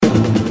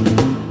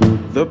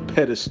The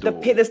pedestal. The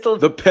pedestal.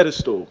 The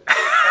pedestal.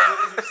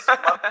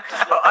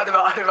 Over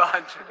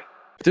 100.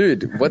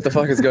 Dude, what the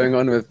fuck is going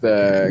on with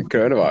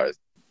coronavirus?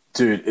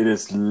 Dude, it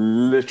is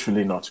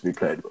literally not to be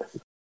played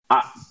with.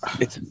 I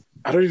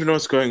don't even know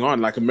what's going on.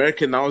 Like,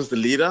 America now is the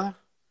leader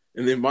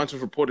in the amount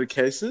of reported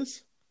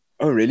cases.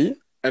 Oh, really?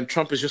 And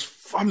Trump is just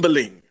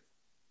fumbling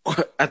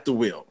at the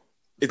wheel.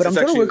 But I'm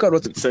trying to work out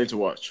what's insane to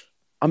watch.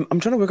 I'm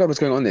trying to work out what's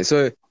going on there.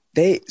 So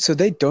they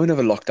don't have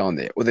a lockdown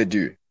there, or they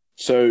do?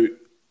 So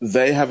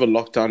they have a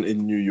lockdown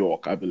in New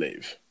York, I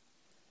believe.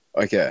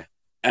 Okay.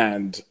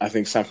 And I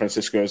think San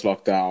Francisco is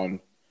locked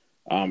down.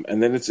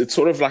 And then it's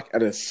sort of like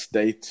at a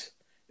state.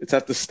 It's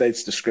at the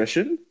state's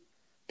discretion,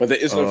 but there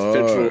is no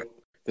federal.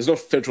 There's no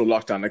federal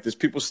lockdown. Like, there's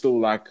people still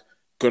like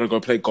gonna go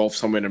play golf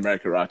somewhere in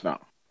America right now.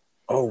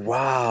 Oh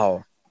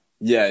wow.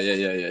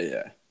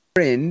 Yeah.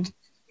 Friend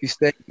who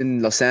stayed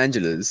in Los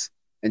Angeles,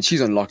 and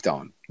she's on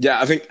lockdown.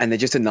 Yeah, I think. And they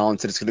just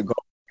announced that it's going to go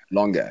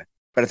longer.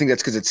 But I think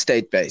that's because it's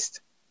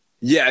state-based.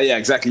 Yeah,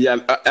 exactly. Yeah,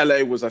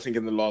 LA was, I think,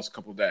 in the last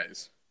couple of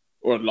days.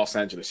 Or Los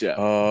Angeles, yeah.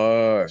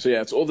 Oh. So,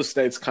 yeah, it's all the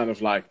states kind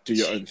of like do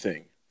your own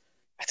thing.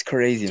 That's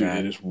crazy, Dude,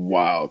 man. it is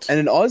wild. And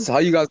in Oz,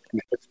 are you guys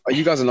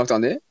on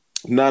lockdown there?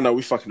 No,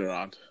 we're fucking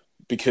around.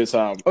 Because,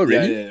 oh,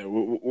 really? Yeah,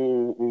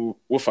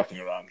 we're fucking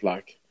around.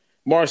 Like,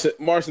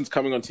 Morrison's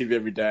coming on TV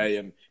every day,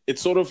 and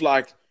it's sort of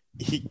like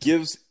he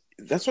gives...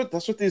 That's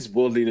what these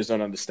world leaders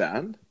don't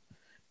understand,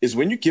 is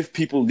when you give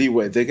people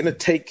leeway, they're going to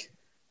take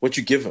what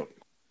you give them.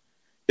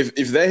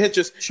 If they had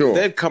if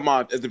they'd come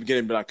out at the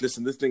beginning and be like,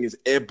 listen, this thing is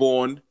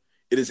airborne,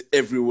 it is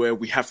everywhere,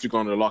 we have to go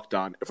on a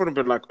lockdown. Everyone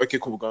would be like, okay,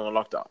 cool, we're going on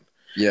lockdown.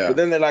 Yeah. But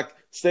then they're like,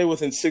 stay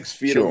within 6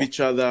 feet of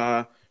each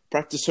other,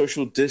 practice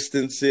social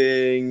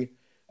distancing,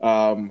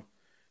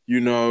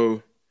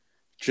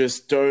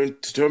 just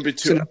don't be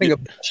too... So nothing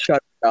about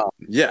shut down.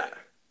 Yeah,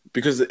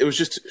 because it was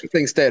just...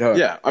 Things stay at home.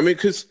 Yeah, I mean,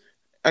 because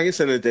I guess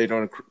at the end of the day, you don't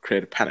want to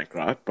create a panic,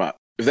 right? But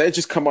if they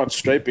just come out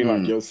straight being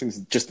like, yo, this thing's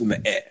just in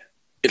the air,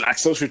 like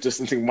social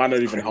distancing might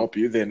not even help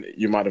you, then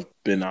you might have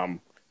been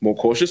more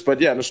cautious.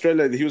 But yeah, in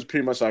Australia, he was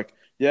pretty much like,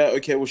 yeah,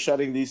 okay, we're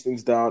shutting these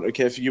things down.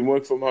 Okay, if you can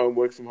work from home,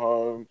 work from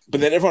home. But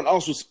then everyone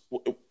else was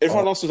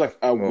like,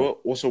 we're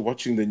also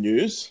watching the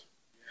news.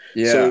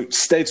 Yeah. So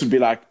states would be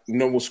like,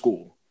 no more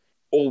school.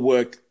 All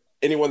work.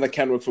 Anyone that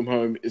can work from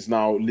home is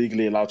now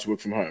legally allowed to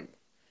work from home.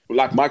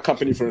 Like my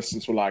company, for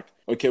instance, were like,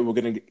 okay, we're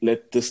going to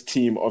let this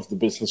team of the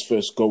business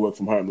first go work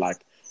from home.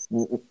 Like,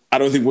 I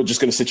don't think we're just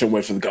going to sit here and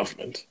wait for the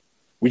government.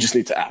 We just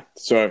need to act.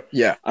 So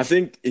yeah, I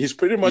think he's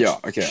pretty much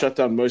shut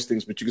down most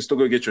things, but you can still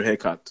go get your hair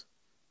cut.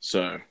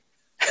 So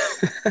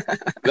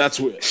that's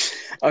weird.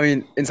 I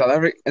mean, in South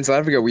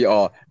Africa, we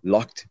are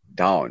locked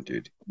down,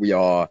 dude.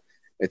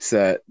 It's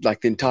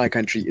like the entire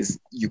country is,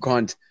 you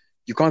can't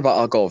buy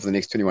alcohol for the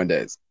next 21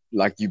 days.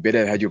 Like, you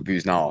better have your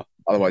booze now.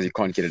 Otherwise, you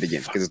can't get it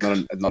again because it's not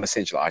a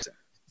non-essential item.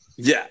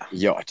 Yeah.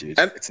 Yeah, dude.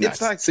 And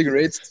it's like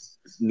cigarettes,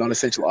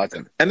 non-essential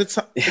item. And it's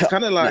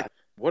kind of like,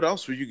 what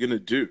else were you going to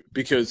do?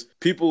 Because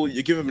people,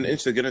 you give them an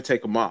inch, they're going to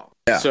take a mile.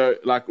 Yeah. So,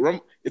 like,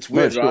 it's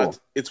weird, right?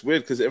 It's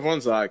weird because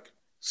everyone's like,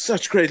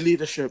 such great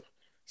leadership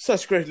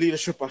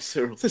by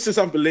Cyril. This is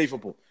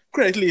unbelievable.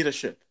 Great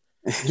leadership.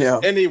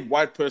 Yeah. Any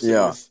white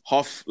person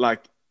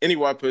any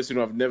white person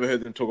who I've never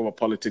heard them talk about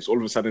politics, all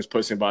of a sudden is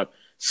posting about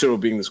Cyril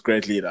being this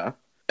great leader.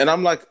 And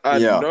I'm like,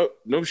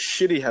 no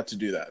shit, he had to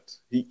do that.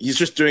 He's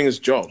just doing his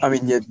job. I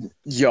mean,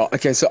 yeah.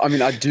 Okay, so I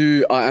mean, I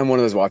am one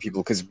of those white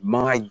people because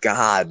my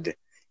God,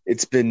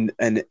 it's been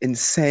an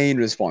insane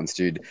response,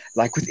 dude.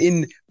 Like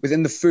within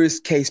the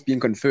first case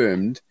being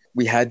confirmed,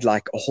 we had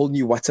like a whole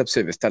new WhatsApp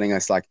service telling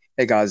us like,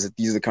 hey guys,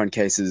 these are the current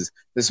cases.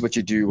 This is what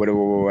you do.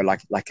 Whatever.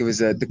 Like it was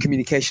the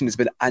communication has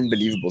been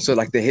unbelievable. So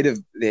like the head of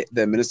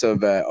the Minister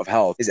of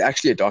Health is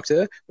actually a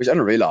doctor, which I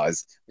didn't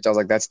realize. Which I was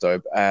like, that's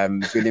dope.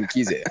 William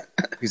Kize,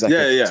 who's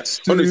like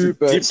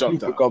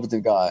super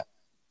competent guy.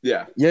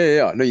 Yeah.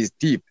 No, he's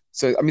deep.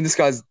 So I mean, this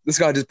guy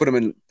just put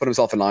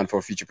himself in line for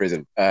a future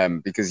president,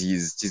 because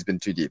he's been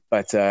too deep.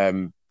 But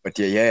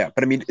yeah.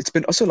 But I mean, it's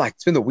been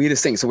the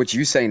weirdest thing. So what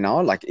you're saying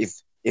now, like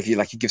if you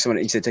like, you give someone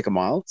an inch, they take a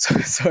mile.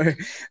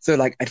 So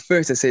like at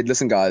first I said,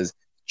 listen guys,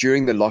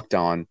 during the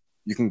lockdown,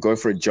 you can go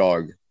for a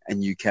jog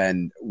and you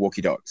can walk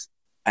your dogs.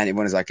 And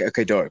everyone is like,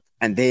 okay, dope.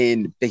 And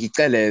then Becky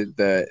Cele,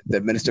 the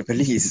Minister of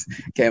Police,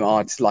 came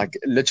out like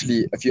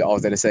literally a few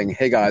hours later saying,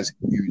 hey guys,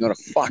 you not a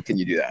fuck can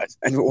you do that?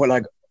 And we're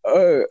like,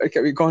 oh, okay,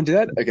 we can't do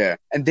that? Okay.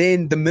 And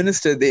then the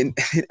minister,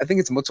 I think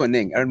it's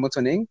Motsoeneng, Aaron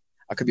Motsoeneng,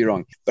 I could be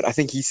wrong, but I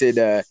think he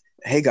said,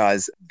 hey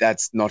guys,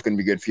 that's not going to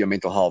be good for your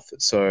mental health.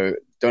 So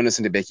don't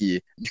listen to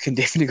Becky. You can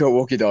definitely go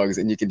walk your dogs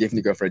and you can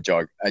definitely go for a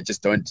jog.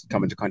 Just don't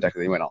come into contact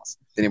with anyone else.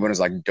 Then everyone was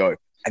like, dope.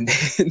 And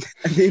then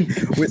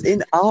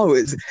within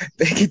hours,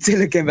 Becky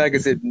Taylor came back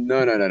and said,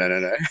 no.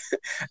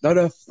 Not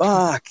a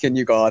fuck can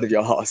you go out of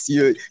your house.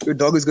 Your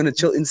dog is going to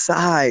chill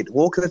inside.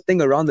 Walk the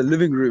thing around the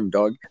living room,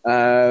 dog.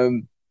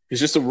 He's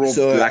just a raw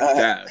black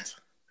dad.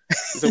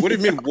 So what do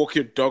you mean walk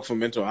your dog for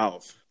mental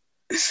health?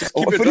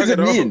 What does it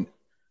mean?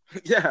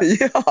 Yeah.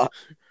 Yeah.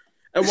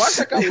 And why is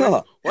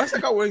that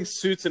guy wearing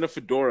suits and a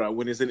fedora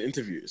when he's in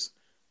interviews?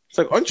 It's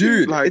like, aren't you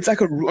Dude, like, it's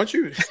like aren't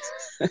you,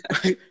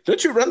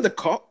 don't you run the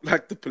cop,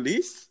 like the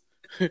police?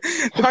 Why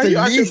the are you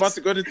actually police. about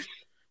to go to,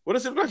 what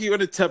does it look like you're going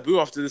to Taboo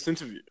after this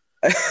interview?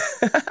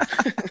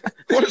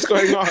 What is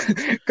going on?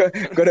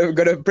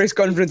 got a press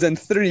conference at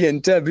 3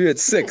 and Taboo at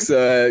 6.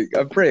 So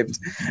I'm prepped.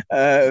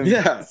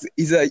 Yeah.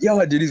 He's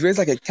dude. He's wearing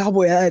like a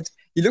cowboy hat.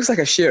 He looks like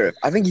a sheriff.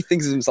 I think he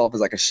thinks of himself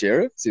as like a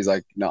sheriff. So he's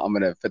like, no, I'm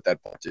gonna fit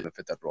that part. I'm gonna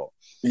fit that role.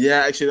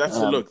 Yeah, actually, that's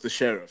the look. The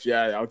sheriff.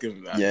 Yeah, I'll give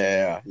him that.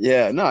 Yeah.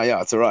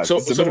 It's all right. So-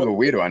 it's a so bit of a what-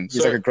 weird one.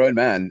 He's so- like a grown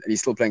man and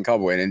he's still playing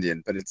cowboy in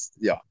Indian, but it's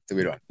a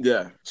weird one.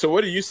 Yeah. So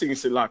what are you seeing?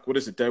 Is it like, what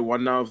is it, day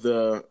one now of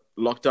the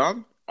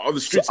lockdown? Oh,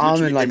 the So streets I'm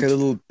literally in like empty. a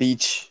little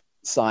beach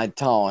side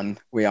town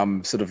where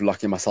I'm sort of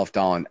locking myself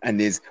down.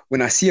 And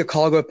when I see a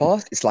car go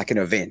past, it's like an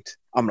event.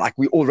 I'm like,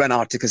 we all run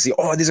out to see,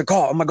 oh, there's a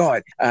car. Oh my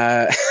God.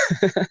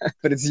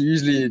 But it's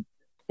usually,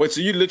 Wait,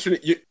 so you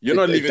literally, you're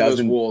not leaving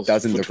those walls for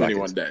doesn't look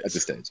 21 like it days? at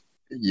this stage.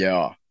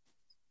 Yeah.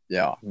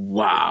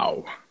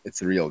 Wow.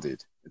 It's real,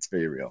 dude. It's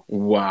very real.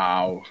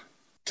 Wow.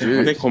 Damn, I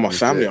Dude, may call my it's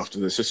family it. after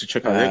this just to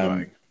check how they're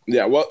going.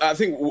 Yeah, well, I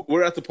think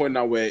we're at the point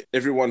now where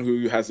everyone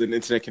who has an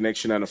internet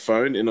connection and a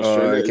phone in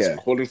Australia is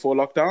calling for a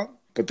lockdown.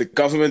 But the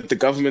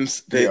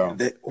governments,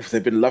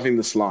 they've been loving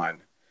this line.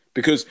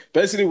 Because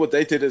basically what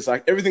they did is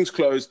like, everything's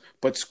closed,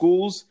 but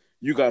schools,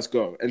 you guys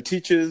go. And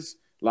teachers,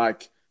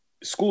 like,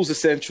 school's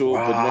essential,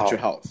 but not your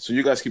health. So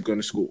you guys keep going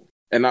to school.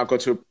 And I got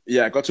to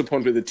a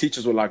point where the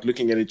teachers were like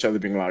looking at each other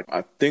being like,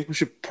 I think we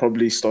should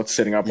probably start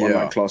setting up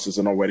online classes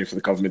and not waiting for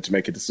the government to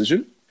make a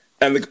decision.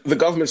 And the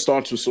government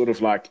started to sort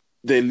of like,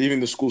 they're leaving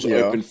the schools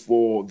open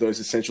for those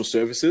essential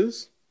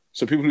services.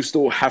 So people who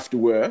still have to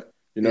work,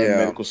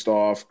 medical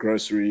staff,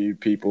 grocery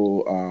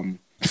people,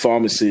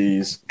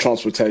 pharmacies,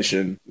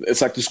 transportation.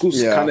 It's like the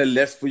school's kind of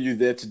left for you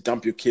there to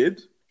dump your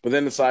kid. But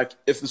then it's like,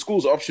 if the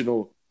school's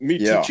optional,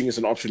 teaching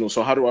isn't optional.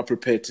 So how do I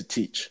prepare to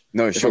teach?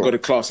 If I go to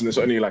class and there's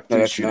only like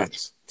 3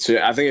 students.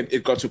 So I think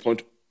it got to a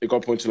point. It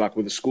got a point to like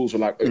where the schools were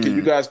like, okay,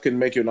 you guys can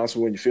make your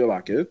announcement when you feel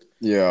like it.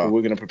 Yeah. But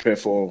we're going to prepare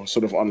for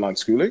sort of online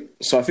schooling.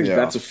 So I think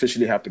that's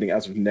officially happening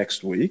as of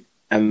next week.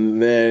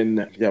 And then,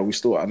 I don't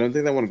think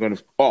they want to go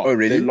into... Oh,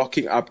 really? They're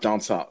locking up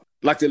down south.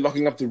 Like they're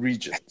locking up the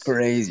regions. That's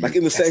crazy. Like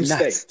in the same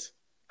state.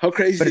 How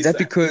crazy but is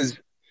that?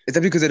 Is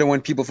that because they don't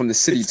want people from the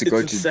city to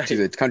go to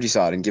the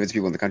countryside and give it to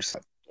people in the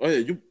countryside? Oh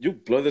yeah, you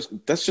blow this.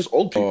 That's just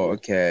old people. Oh,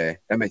 okay.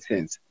 That makes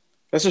sense.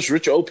 That's just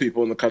rich old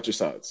people in the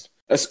countrysides.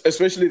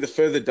 Especially the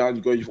further down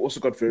you go, you've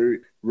also got very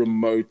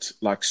remote,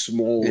 like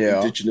small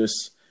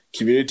indigenous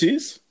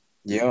communities.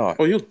 Yeah.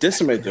 Oh, you'll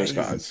decimate those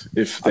guys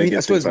if they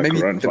get things like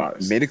coronavirus.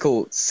 The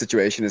medical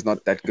situation is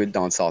not that good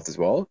down south as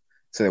well,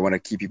 so they want to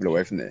keep people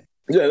away from there.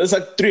 Yeah, there's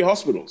like 3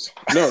 hospitals.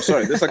 No,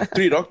 sorry, there's like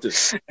 3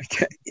 doctors.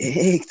 Okay,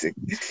 hectic.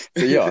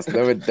 So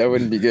that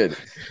wouldn't be good.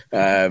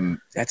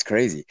 That's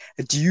crazy.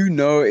 Do you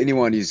know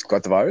anyone who's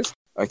got the virus?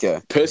 Okay.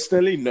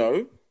 Personally,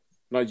 no,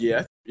 not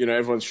yet.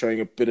 Everyone's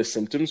showing a bit of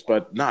symptoms,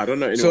 but no, I don't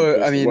know anyone.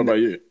 So, what about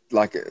you?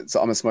 So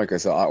I'm a smoker,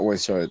 so I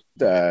always show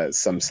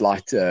some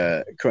slight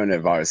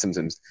coronavirus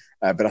symptoms.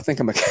 But I think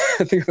I'm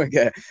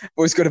okay. I've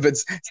always got a bit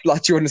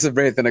slight shortness of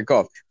breath and a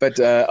cough. But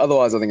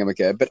otherwise, I think I'm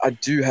okay. But I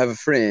do have a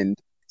friend.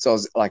 So I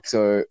was like,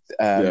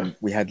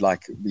 we had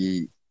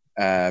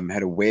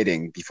had a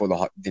wedding before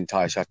the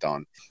entire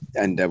shutdown,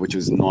 and which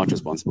was not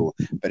responsible.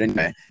 But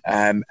anyway,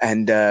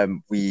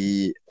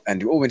 we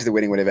all went to the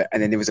wedding, whatever.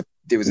 And then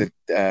there was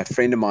a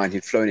friend of mine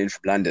who'd flown in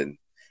from London,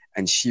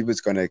 and she was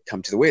going to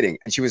come to the wedding,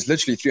 and she was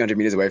literally 300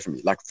 meters away from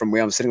me. Like from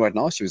where I'm sitting right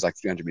now, she was like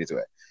 300 meters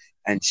away,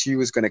 and she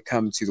was going to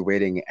come to the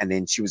wedding. And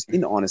then she was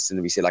in Arniston,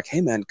 and we said like,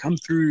 hey man, come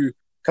through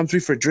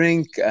for a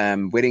drink.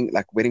 Wedding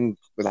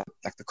with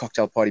like the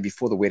cocktail party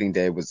before the wedding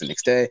day was the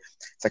next day.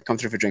 It's like, come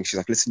through for a drink. She's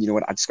like, listen, you know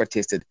what? I just got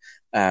tested.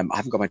 I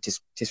haven't got my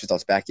test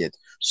results back yet,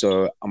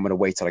 so I'm gonna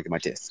wait till I get my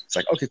test. It's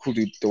like, okay, cool,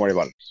 dude. Don't worry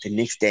about it. The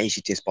next day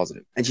she tests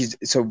positive, and she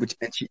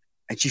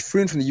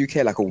flew in from the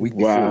UK like a week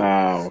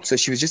before. So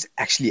she was just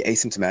actually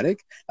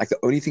asymptomatic. Like the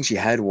only thing she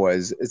had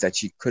is that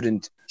she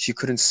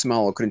couldn't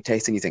smell or couldn't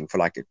taste anything for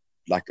like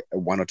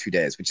 1 or 2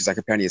 days, which is like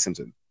apparently a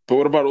symptom. But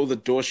what about all the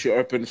doors she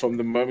opened from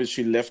the moment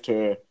she left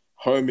her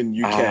home in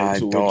UK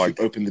until when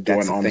she opened the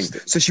door in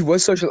Arniston? So she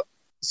was social.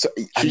 So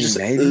she just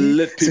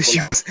lit people.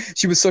 So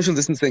she was social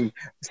distancing,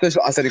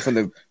 social isolating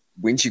from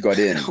when she got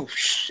in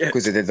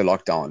because they did the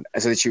lockdown.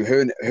 And so that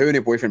her and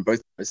her boyfriend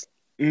both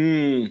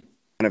kind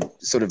of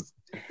sort of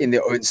in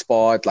their own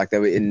spot, like they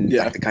were in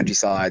like the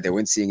countryside. They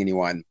weren't seeing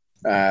anyone.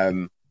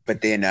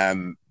 But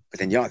then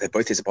they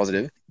both tested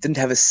positive. Didn't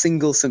have a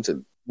single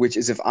symptom. Which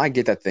is, if I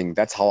get that thing,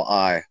 that's how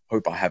I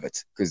hope I have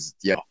it. Because,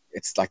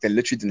 it's like they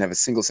literally didn't have a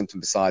single symptom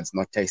besides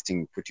not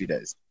tasting for 2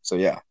 days. So,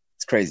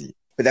 it's crazy.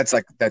 But that's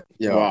like that.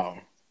 Yeah. Wow.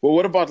 Well,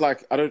 what about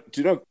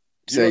do you know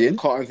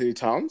Carl Anthony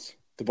Towns,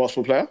 the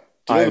basketball player?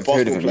 Do you know the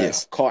basketball player?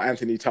 Yes. Carl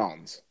Anthony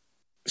Towns.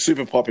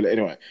 Super popular.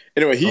 Anyway,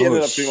 he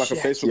ended up doing like a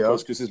Facebook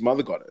post because his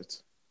mother got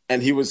it.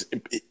 And he was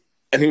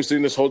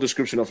doing this whole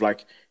description of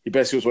like, he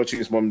basically was watching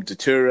his mom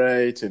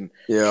deteriorate and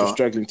she was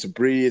struggling to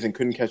breathe and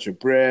couldn't catch her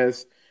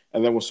breath.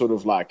 and then was sort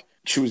of like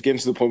she was getting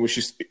to the point where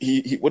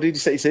what did he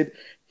say? He said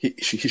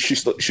she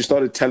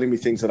started telling me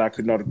things that I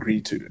could not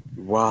agree to.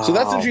 Wow. So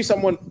that's literally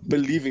someone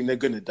believing they're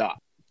gonna die,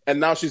 and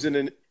now she's in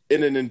an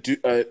induced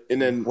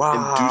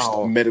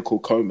medical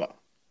coma.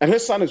 And her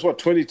son is what,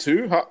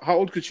 22? How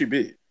old could she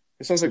be?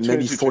 It sounds like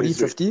maybe 40,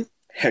 50.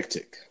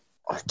 Hectic.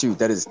 Oh, dude,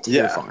 that is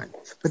terrifying.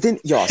 But then,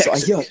 so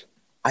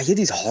I hear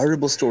these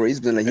horrible stories,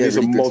 but then I hear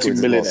really good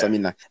stories as well. So I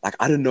mean, like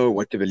I don't know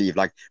what to believe.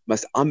 Like,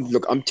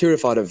 I'm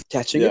terrified of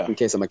catching it in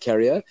case I'm a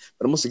carrier,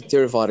 but I'm also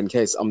terrified in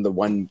case I'm the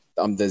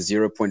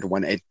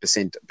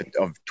 0.18%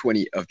 of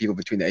people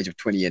between the age of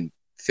 20 and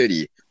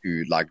 30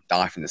 who like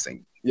die from this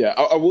thing. Yeah,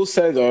 I will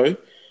say though,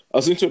 I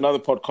was into another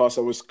podcast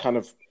that was kind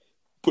of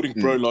putting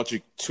bro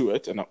logic to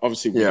it, and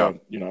obviously we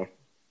don't,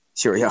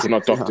 sure, we're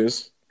not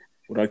doctors,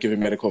 we're not giving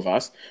medical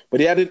advice,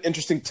 but he had an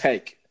interesting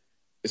take.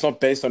 It's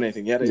not based on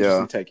anything. He had an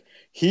interesting take.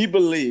 He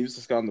believes,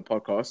 this guy on the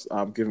podcast,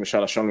 give him a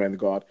shout out, Charlemagne the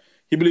God,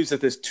 he believes that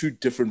there's two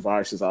different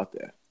viruses out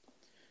there.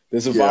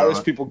 There's a virus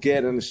people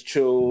get and it's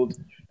chilled,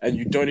 and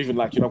you don't even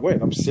like, you're like, wait,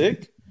 I'm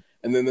sick?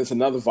 And then there's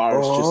another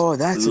virus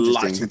that's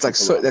interesting. It's like,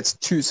 it's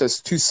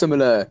too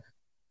similar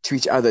to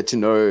each other to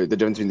know the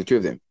difference between the two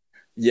of them.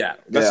 Yeah,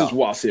 that's his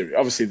wild theory.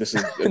 Obviously, this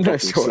is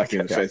slapping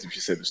in the face if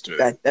you say this to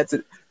it. That's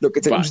it. Look,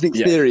 it's an interesting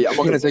theory. I'm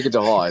not going to take it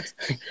to heart.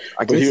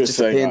 I guess it just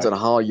depends on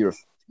how you're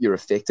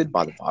affected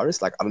by the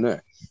virus. Like, I don't know.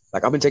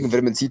 Like, I've been taking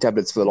vitamin C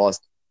tablets for the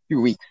last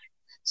few weeks.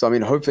 So, I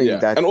mean, hoping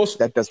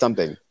that does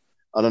something.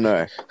 I don't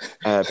know.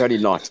 Probably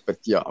not, but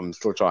yeah, I'm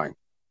still trying.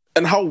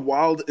 And how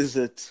wild is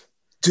it,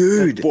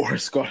 dude? That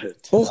Boris got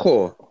it.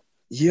 Oh,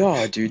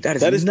 yeah, dude,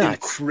 that is nuts.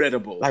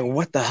 Incredible. Like,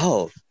 what the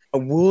hell? A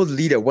world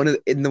leader, one of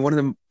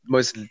the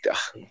most.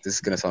 This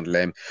is gonna sound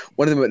lame.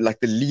 One of the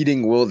the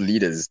leading world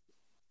leaders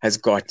has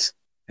got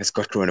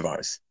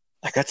coronavirus.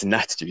 Like, that's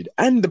nuts, dude.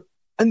 And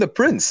the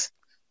prince,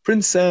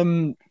 not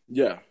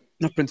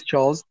Prince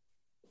Charles.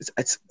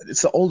 It's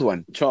the old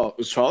one.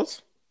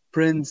 Charles?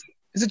 Prince,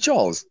 is it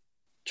Charles?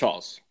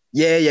 Charles.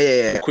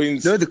 Yeah. The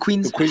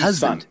Queen's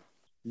husband.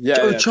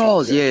 Son.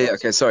 Charles. Yeah.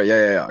 Okay, sorry.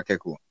 Yeah. Okay,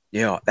 cool.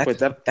 Yeah,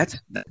 that's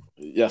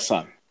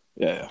son.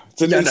 Yeah.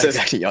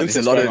 Exactly. Yeah, there's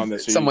a lot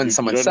of someone's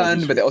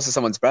son, but they're also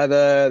someone's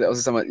brother. They're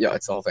also someone. Yeah,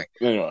 it's the whole thing.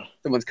 Anyway.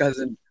 Someone's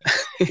cousin.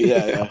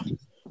 yeah.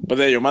 But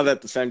they're your mother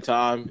at the same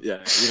time.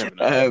 Yeah, you never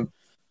know.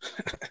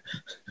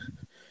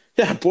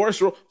 Yeah,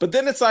 Boris. But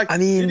then it's like,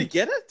 did he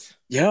get it?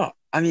 Yeah.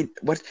 I mean,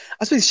 I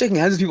suppose he's shaking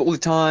hands with people all the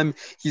time.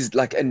 He's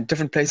like in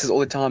different places all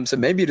the time. So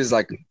maybe it was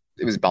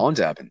bound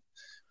to happen,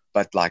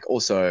 but like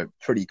also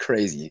pretty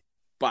crazy.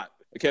 But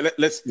okay,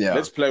 let's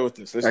play with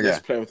this. Let's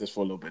play with this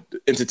for a little bit.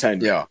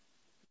 Entertainment. Yeah.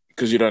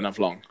 Because you don't have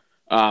long.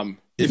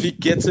 If he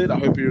gets it, I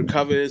hope he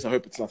recovers. I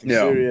hope it's nothing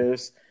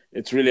serious.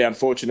 It's really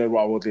unfortunate,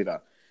 world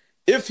leader.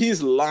 If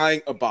he's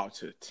lying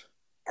about it,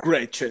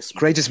 greatest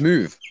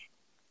move.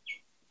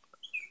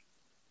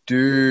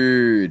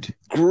 Dude.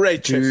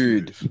 Great chess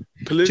move.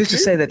 Just to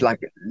say that, like,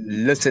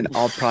 listen,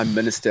 our prime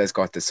minister has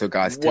got this, so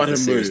guys, take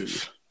this seriously.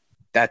 Move.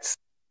 That's,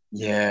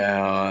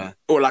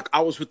 Or like,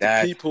 I was with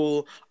the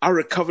people, I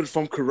recovered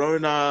from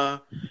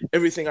corona,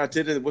 everything I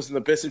did, it was in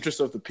the best interest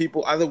of the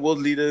people. Other world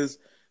leaders,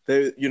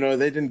 they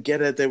didn't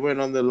get it, they weren't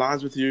on the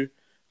lines with you.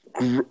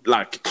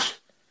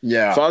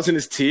 If I was in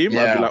his team,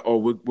 I'd be like, oh,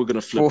 we're going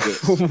to flip this.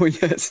 4 more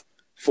years.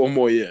 4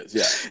 more years,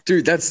 yeah.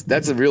 Dude,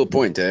 that's a real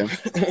point, eh?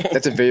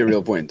 That's a very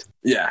real point.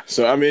 Yeah,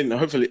 so I mean,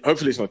 hopefully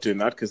he's not doing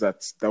that, because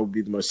that would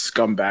be the most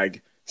scum of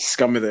the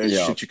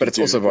shit you but it's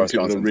do. also Boris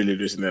People Johnson. are really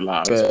losing their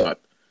lives. But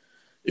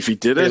if he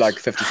did it, like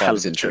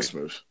 55% chess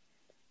move.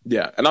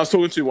 Yeah, and I was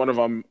talking to one of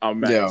our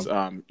mates,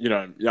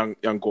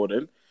 young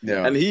Gordon,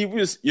 and he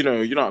was, you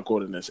know how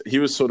Gordon is. He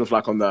was sort of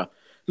like on the,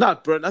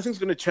 bro, nothing's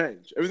going to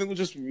change. Everything will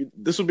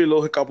this will be a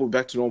little hiccup, we'll be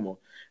back to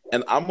normal.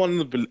 And I'm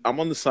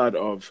on the side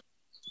of,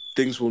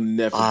 things will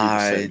never be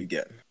the same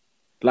again.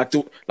 Like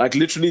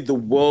literally the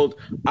world.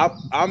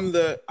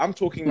 I'm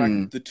talking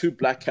like the 2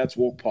 black cats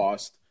walk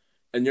past,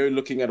 and you're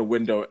looking at a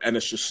window, and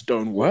it's just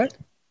stone wall. What?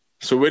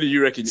 So where do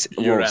you reckon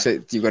you're at?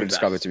 So you got to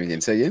describe it to me again.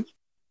 Say again.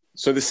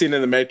 So the scene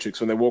in the Matrix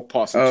when they walk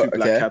past, and 2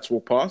 black cats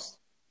walk past.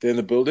 They're in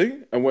the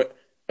building, and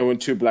when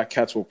 2 black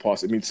cats walk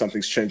past, it means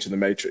something's changed in the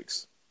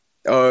Matrix.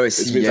 Oh, it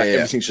means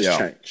everything's just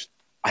changed.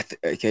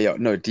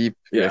 Deep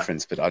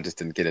reference, but I just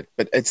didn't get it.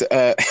 But it's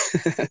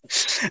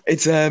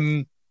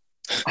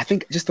I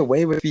think just the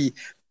way we.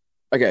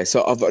 Okay,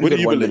 so I've only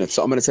got 1 minute,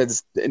 so I'm going to say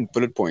this in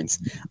bullet points.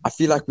 I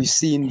feel like we've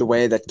seen the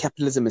way that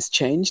capitalism has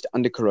changed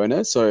under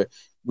Corona. So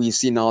we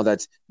see now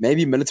that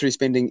maybe military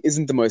spending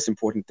isn't the most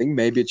important thing.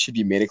 Maybe it should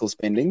be medical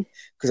spending.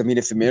 Because I mean,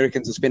 if the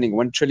Americans are spending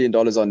 $1 trillion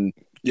on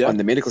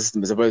the medical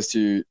system as opposed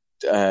to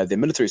their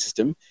military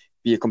system,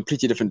 be a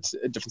completely different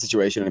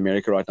situation in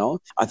America right now.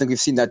 I think we've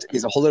seen that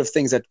there's a whole lot of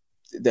things that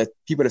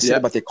people have said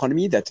about the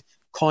economy that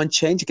can't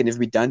change. It can never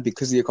be done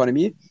because of the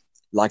economy.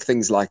 Like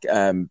things like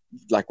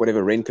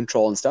whatever rent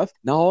control and stuff.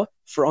 Now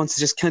France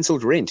has just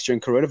cancelled rent during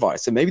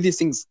coronavirus, so maybe these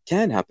things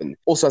can happen.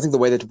 Also, I think the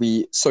way that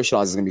we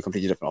socialize is going to be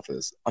completely different after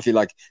this. I feel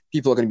like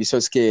people are going to be so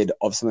scared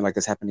of something like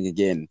this happening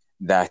again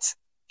that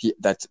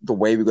the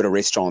way we go to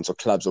restaurants or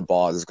clubs or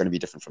bars is going to be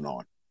different from now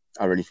on.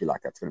 I really feel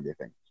like that's going to be a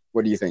thing.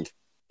 What do you think?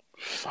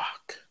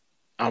 Fuck.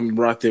 I'm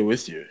right there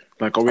with you.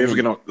 Like, are we I ever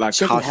mean, gonna like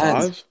shaking high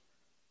hands. five?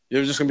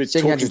 You're just gonna be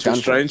Shaking hands talking is to a done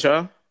for.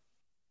 stranger.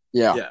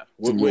 Yeah. Yeah,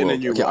 It's a new we're in a world.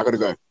 new Okay, I world. gotta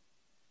go.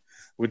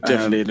 We're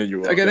definitely in a new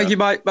world. Okay, thank yeah. you.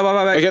 Bye. Bye. Bye.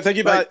 Bye. Okay, thank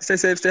you. Bye. Stay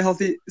safe. Stay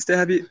healthy. Stay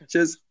happy.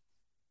 Cheers.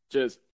 Cheers.